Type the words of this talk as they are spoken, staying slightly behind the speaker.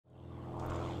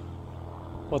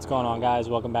What's going on, guys?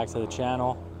 Welcome back to the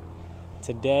channel.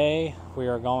 Today we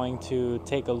are going to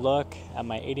take a look at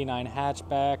my '89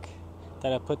 hatchback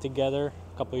that I put together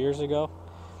a couple years ago.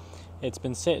 It's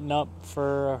been sitting up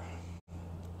for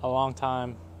a long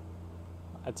time.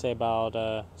 I'd say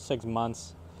about 6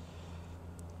 months.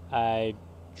 I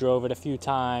drove it a few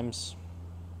times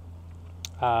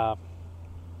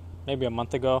maybe a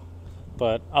month ago,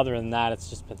 but other than that it's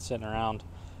just been sitting around.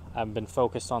 I've been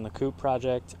focused on the coupe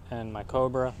project and my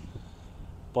Cobra,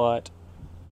 but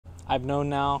I've known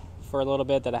now for a little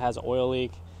bit that it has an oil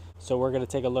leak, so we're going to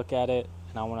take a look at it,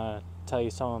 and I want to tell you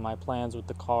some of my plans with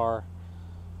the car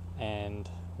and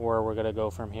where we're going to go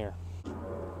from here.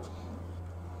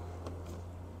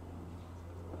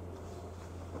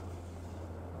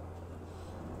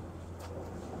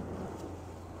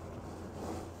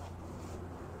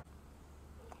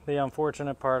 The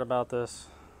unfortunate part about this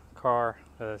car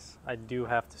is I do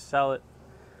have to sell it.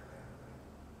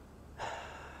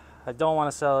 I don't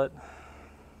want to sell it,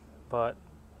 but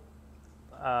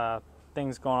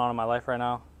things going on in my life right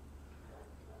now.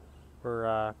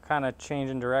 We're kind of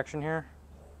changing direction here,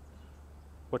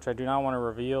 which I do not want to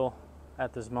reveal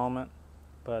at this moment,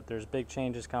 but there's big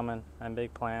changes coming and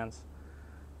big plans.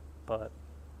 But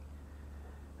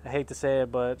I hate to say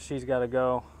it, but she's got to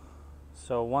go.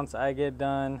 So once I get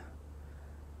done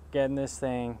getting this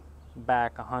thing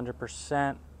back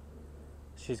 100%,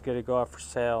 she's going to go up for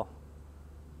sale.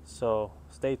 So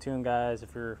stay tuned, guys.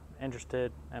 If you're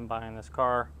interested in buying this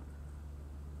car,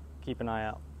 keep an eye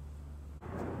out.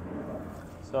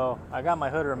 So I got my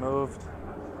hood removed.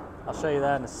 I'll show you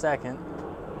that in a second.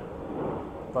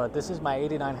 But this is my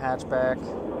 '89 hatchback.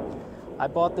 I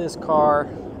bought this car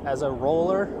as a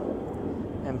roller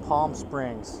in Palm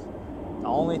Springs. The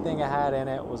only thing I had in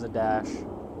it was a dash.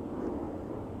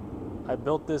 I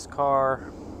built this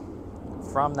car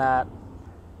from that.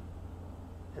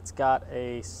 It's got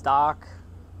a stock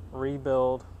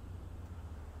rebuild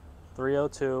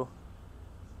 302,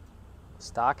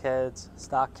 stock heads,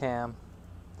 stock cam.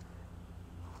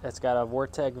 It's got a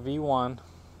Vortec V1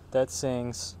 that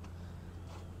sings.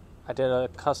 I did a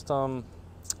custom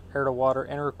air to water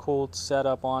intercooled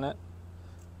setup on it.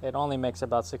 It only makes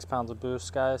about 6 pounds of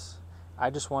boost, guys. I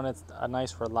just wanted a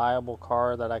nice reliable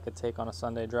car that I could take on a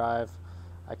Sunday drive.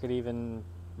 I could even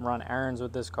run errands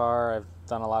with this car. I've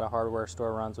done a lot of hardware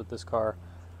store runs with this car.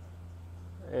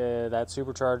 That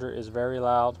supercharger is very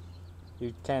loud.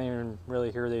 You can't even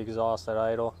really hear the exhaust at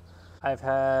idle. I've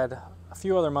had a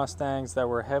few other Mustangs that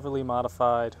were heavily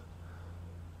modified.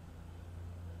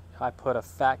 I put a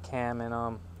fat cam in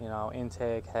them, you know,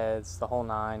 intake, heads, the whole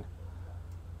nine.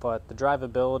 But the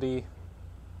drivability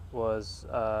was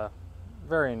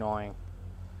very annoying,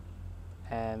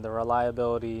 and the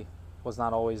reliability was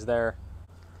not always there.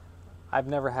 I've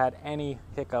never had any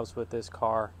hiccups with this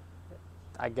car.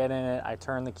 I get in it, I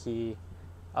turn the key,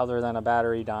 other than a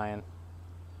battery dying.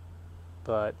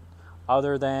 But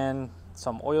other than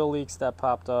some oil leaks that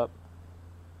popped up,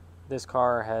 this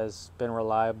car has been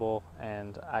reliable,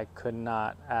 and I could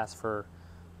not ask for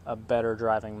a better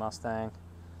driving Mustang.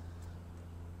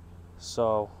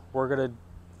 So we're gonna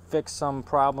fix some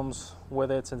problems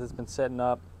with it since it's been sitting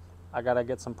up. I gotta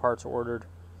get some parts ordered.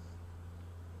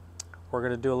 We're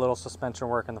gonna do a little suspension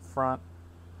work in the front.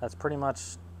 That's pretty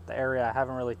much the area I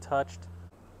haven't really touched.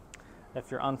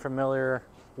 If you're unfamiliar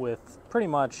with pretty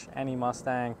much any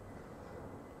Mustang,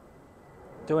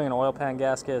 doing an oil pan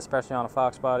gasket, especially on a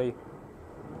Fox body,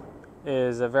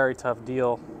 is a very tough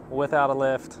deal without a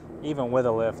lift. Even with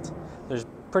a lift, there's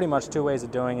pretty much two ways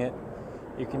of doing it.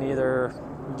 You can either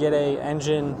get a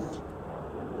engine,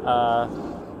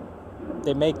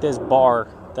 they make this bar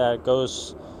that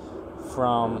goes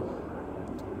from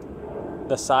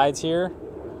the sides here,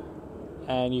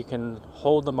 and you can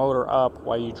hold the motor up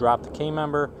while you drop the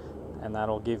K-member, and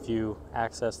that'll give you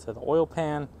access to the oil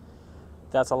pan.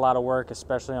 That's a lot of work,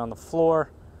 especially on the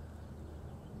floor.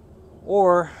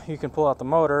 Or you can pull out the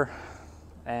motor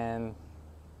and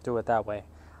do it that way.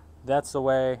 That's the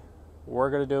way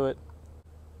we're gonna do it,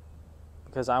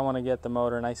 because I want to get the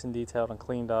motor nice and detailed and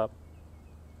cleaned up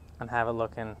and have it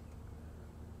looking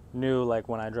new like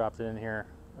when I dropped it in here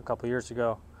a couple years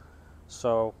ago.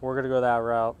 So we're going to go that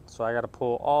route. So I got to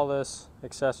pull all this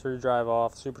accessory drive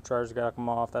off. Supercharger's got to come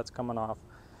off. That's coming off.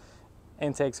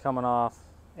 Intake's coming off.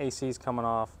 AC's coming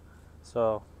off.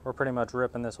 So we're pretty much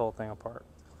ripping this whole thing apart.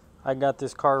 I got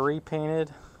this car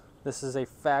repainted. This is the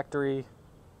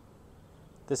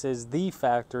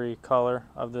factory color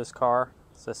of this car.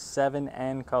 It's a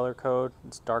 7N color code.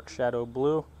 It's dark shadow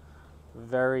blue.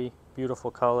 Very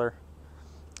beautiful color.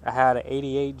 I had an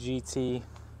 '88 GT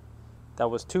that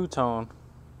was two-tone,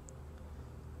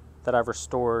 that I've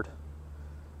restored.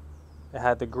 It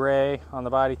had the gray on the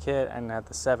body kit and it had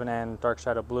the 7N dark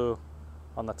shadow blue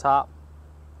on the top.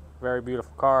 Very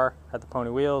beautiful car, had the pony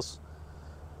wheels.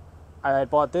 I had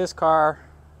bought this car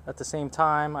at the same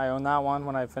time. I owned that one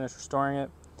when I finished restoring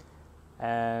it,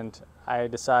 and I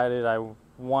decided I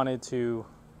wanted to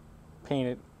paint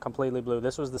it completely blue.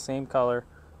 This was the same color.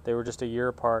 They were just a year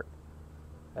apart.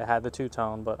 It had the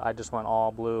two-tone, but I just went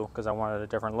all blue because I wanted a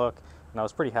different look, and I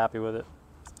was pretty happy with it.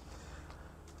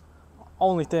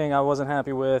 Only thing I wasn't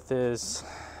happy with is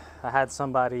I had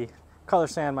somebody color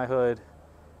sand my hood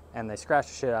and they scratched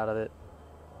the shit out of it.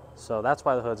 So that's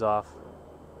why the hood's off.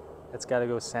 It's got to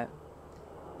go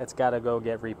it's got to go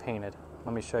get repainted.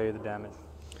 Let me show you the damage.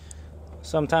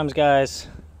 Sometimes, guys,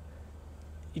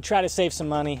 you try to save some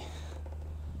money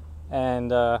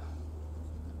and it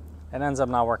ends up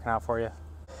not working out for you.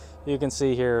 You can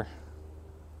see here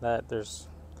that there's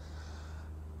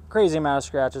crazy amount of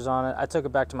scratches on it. I took it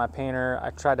back to my painter.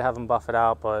 I tried to have him buff it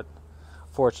out, but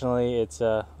fortunately it's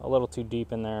a little too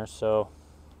deep in there, so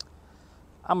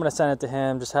I'm gonna send it to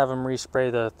him, just have him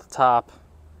respray the top,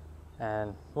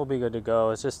 and we'll be good to go.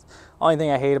 It's just, only thing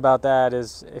I hate about that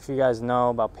is, if you guys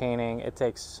know about painting, it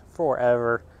takes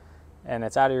forever and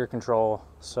it's out of your control.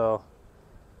 So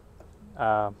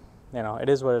you know, it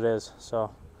is what it is.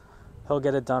 So he'll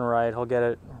get it done right, he'll get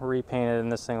it repainted,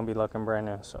 and this thing will be looking brand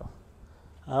new. So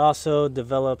I also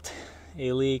developed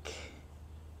a leak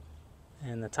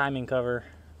in the timing cover.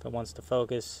 If it wants to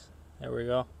focus, there we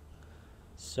go.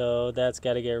 So that's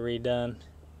got to get redone.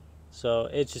 So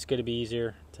it's just going to be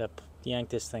easier to yank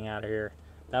this thing out of here.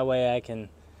 That way I can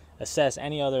assess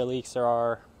any other leaks there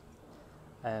are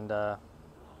and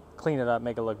clean it up,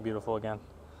 make it look beautiful again.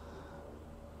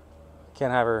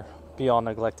 Can't have her be all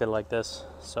neglected like this.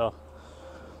 So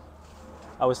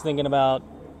I was thinking about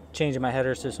changing my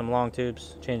headers to some long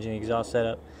tubes, changing the exhaust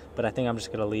setup, but I think I'm just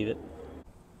going to leave it.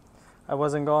 I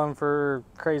wasn't going for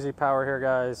crazy power here,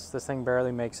 guys. This thing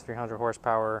barely makes 300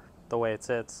 horsepower the way it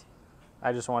sits.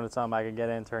 I just wanted something I could get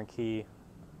in, turn key.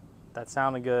 That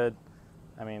sounded good.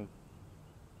 I mean,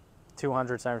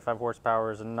 275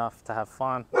 horsepower is enough to have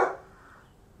fun.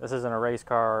 This isn't a race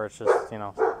car. It's just, you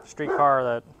know, a street car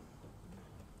that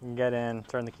you can get in,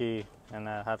 turn the key, and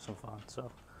have some fun.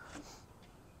 So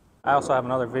I also have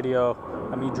another video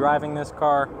of me driving this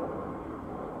car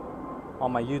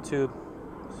on my YouTube.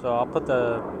 So I'll put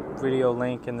the video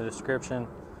link in the description.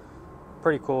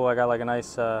 Pretty cool. I got like a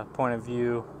nice point of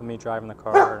view of me driving the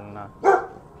car, and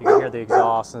you can hear the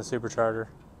exhaust and the supercharger.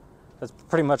 That's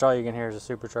pretty much all you can hear is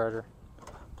a supercharger.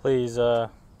 Please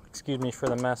excuse me for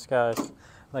the mess, guys.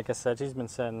 Like I said, she's been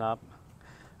setting up.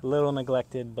 A little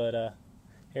neglected, but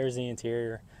here's the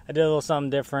interior. I did a little something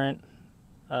different.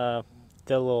 Did a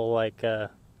little like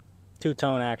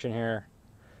two-tone action here.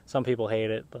 Some people hate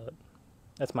it, but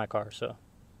that's my car, so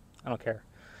I don't care.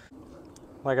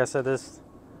 Like I said, this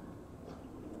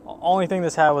only thing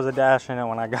this had was a dash in it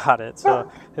when I got it,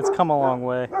 so it's come a long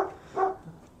way.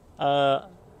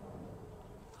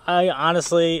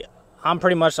 I'm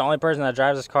pretty much the only person that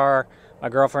drives this car. My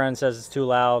girlfriend says it's too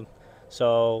loud,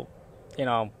 so you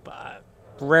know,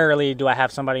 rarely do I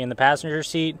have somebody in the passenger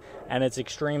seat, and it's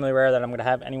extremely rare that I'm going to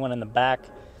have anyone in the back.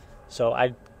 So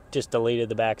I just deleted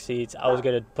the back seats. I was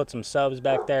going to put some subs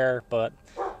back there, but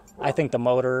I think the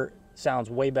motor sounds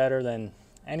way better than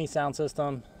any sound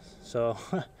system. So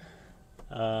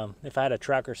if I had a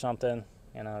truck or something,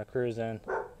 you know, to cruise in,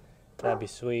 that'd be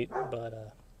sweet.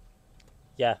 But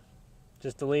yeah,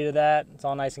 just deleted that. It's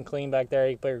all nice and clean back there.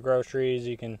 You can put your groceries.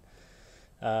 You can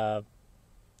go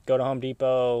to Home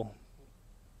Depot.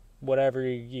 Whatever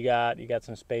you got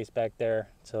some space back there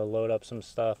to load up some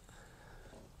stuff.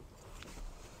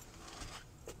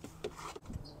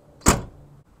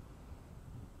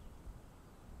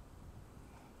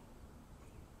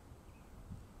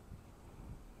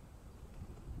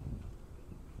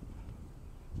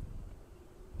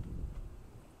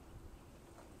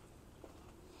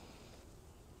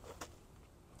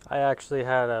 I actually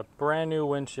had a brand new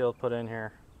windshield put in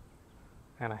here,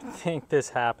 and I think this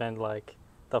happened like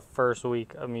the first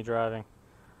week of me driving.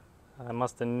 I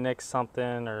must have nicked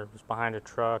something or was behind a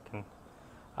truck, and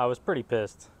I was pretty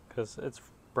pissed because it's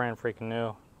brand freaking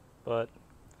new, but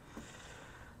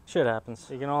shit happens.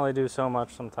 You can only do so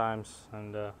much sometimes,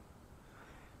 and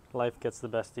life gets the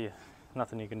best of you.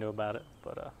 Nothing you can do about it,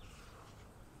 but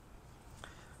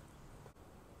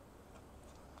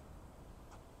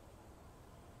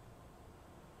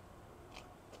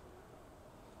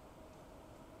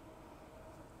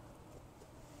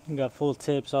got full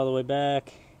tips all the way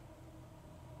back.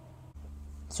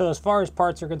 So as far as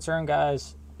parts are concerned,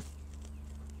 guys,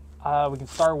 we can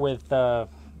start with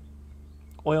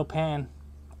Oil pan,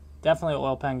 definitely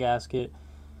oil pan gasket.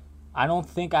 I don't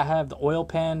think I have the oil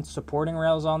pan supporting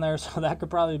rails on there, so that could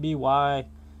probably be why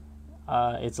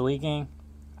it's leaking.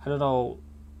 I don't know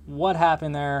what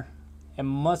happened there. It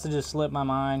must have just slipped my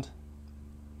mind.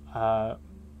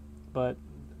 But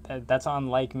that's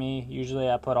unlike me. Usually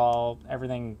I put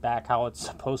everything back how it's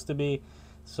supposed to be.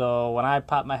 So when I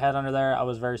popped my head under there, I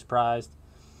was very surprised.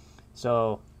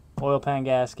 So oil pan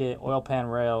gasket, oil pan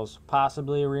rails,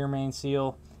 possibly a rear main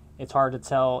seal. It's hard to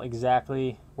tell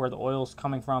exactly where the oil's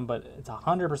coming from, but it's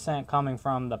 100% coming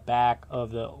from the back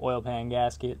of the oil pan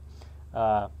gasket.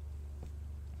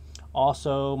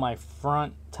 Also, my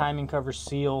front timing cover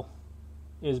seal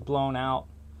is blown out.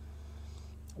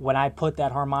 When I put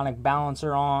that harmonic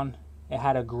balancer on, it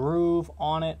had a groove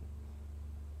on it.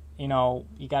 You know,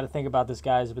 you got to think about this,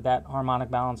 guys, with that harmonic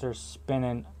balancer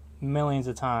spinning millions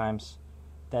of times,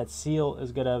 that seal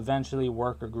is going to eventually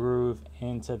work a groove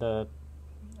into the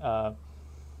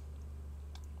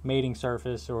mating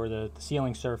surface or the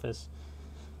sealing surface,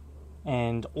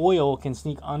 and oil can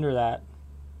sneak under that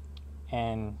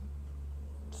and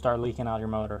start leaking out your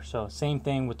motor. So same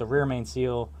thing with the rear main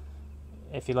seal.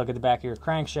 If you look at the back of your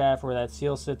crankshaft where that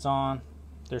seal sits on,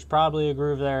 there's probably a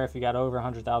groove there if you got over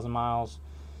 100,000 miles.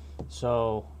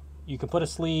 So you can put a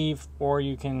sleeve, or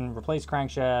you can replace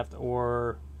crankshaft,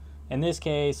 or in this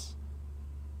case,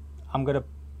 I'm going to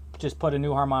just put a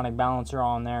new harmonic balancer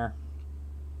on there.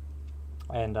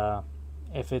 And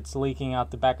if it's leaking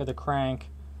out the back of the crank,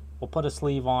 we'll put a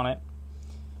sleeve on it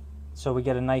so we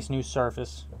get a nice new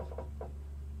surface.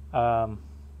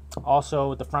 Also,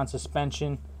 with the front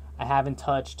suspension, I haven't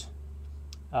touched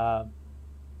the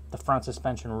front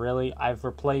suspension really. I've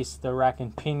replaced the rack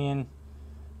and pinion.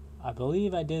 I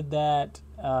believe I did that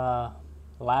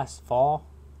last fall.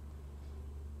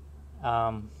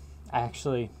 I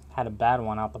actually had a bad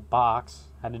one out the box.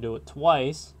 Had to do it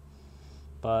twice,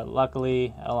 but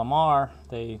luckily LMR,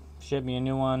 they shipped me a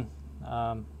new one.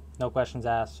 No questions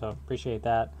asked, so appreciate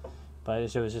that. But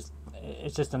it's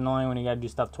just annoying when you got to do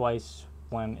stuff twice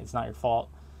when it's not your fault.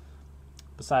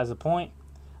 Besides the point,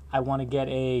 I want to get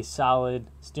a solid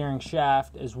steering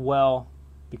shaft as well,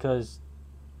 because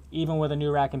even with a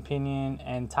new rack and pinion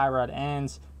and tie rod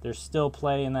ends, there's still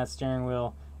play in that steering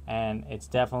wheel, and it's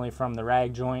definitely from the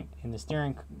rag joint in the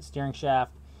steering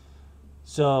shaft.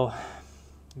 So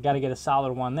got to get a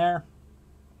solid one there.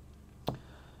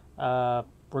 We're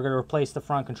going to replace the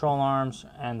front control arms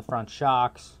and the front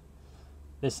shocks.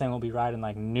 This thing will be riding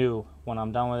like new when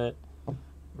I'm done with it.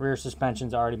 Rear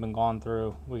suspension's already been gone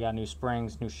through. We got new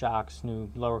springs, new shocks, new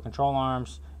lower control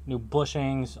arms, new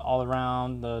bushings all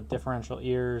around the differential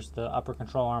ears, the upper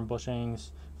control arm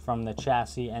bushings from the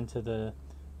chassis and to the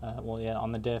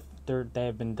on the diff. They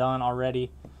have been done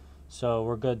already, so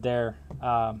we're good there.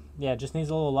 Yeah, just needs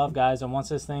a little love, guys, and once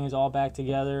this thing is all back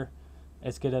together,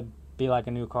 it's gonna be like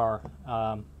a new car.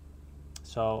 I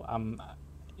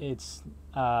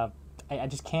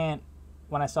just can't,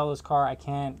 when I sell this car, I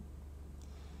can't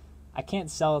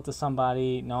sell it to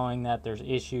somebody knowing that there's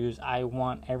issues. I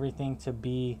want everything to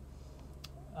be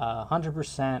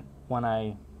 100% when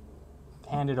I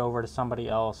hand it over to somebody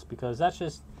else, because that's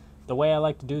just the way I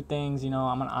like to do things. You know,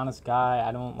 I'm an honest guy.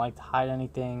 I don't like to hide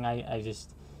anything.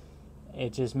 It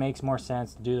just makes more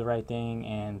sense to do the right thing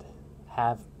and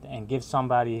give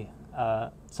somebody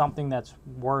something that's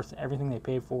worth everything they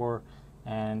paid for,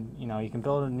 and you know, you can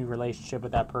build a new relationship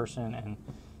with that person, and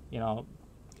you know,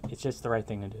 it's just the right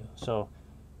thing to do. So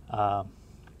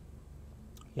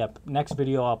yep, next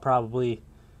video I'll probably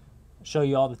show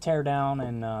you all the teardown,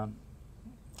 and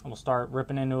we'll start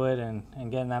ripping into it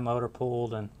and getting that motor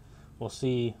pulled, and we'll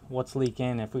see what's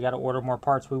leaking. If we got to order more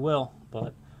parts, we will.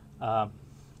 But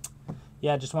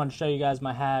yeah, just wanted to show you guys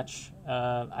my hatch.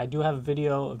 I do have a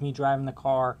video of me driving the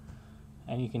car,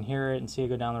 and you can hear it and see it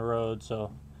go down the road.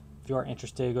 So if you are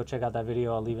interested, go check out that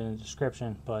video. I'll leave it in the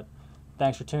description. But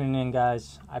thanks for tuning in,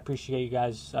 guys. I appreciate you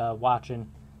guys watching.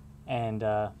 And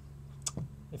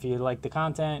if you like the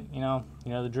content, you know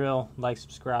the drill. Like,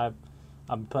 subscribe.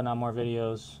 I'll be putting out more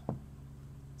videos.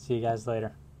 See you guys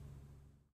later.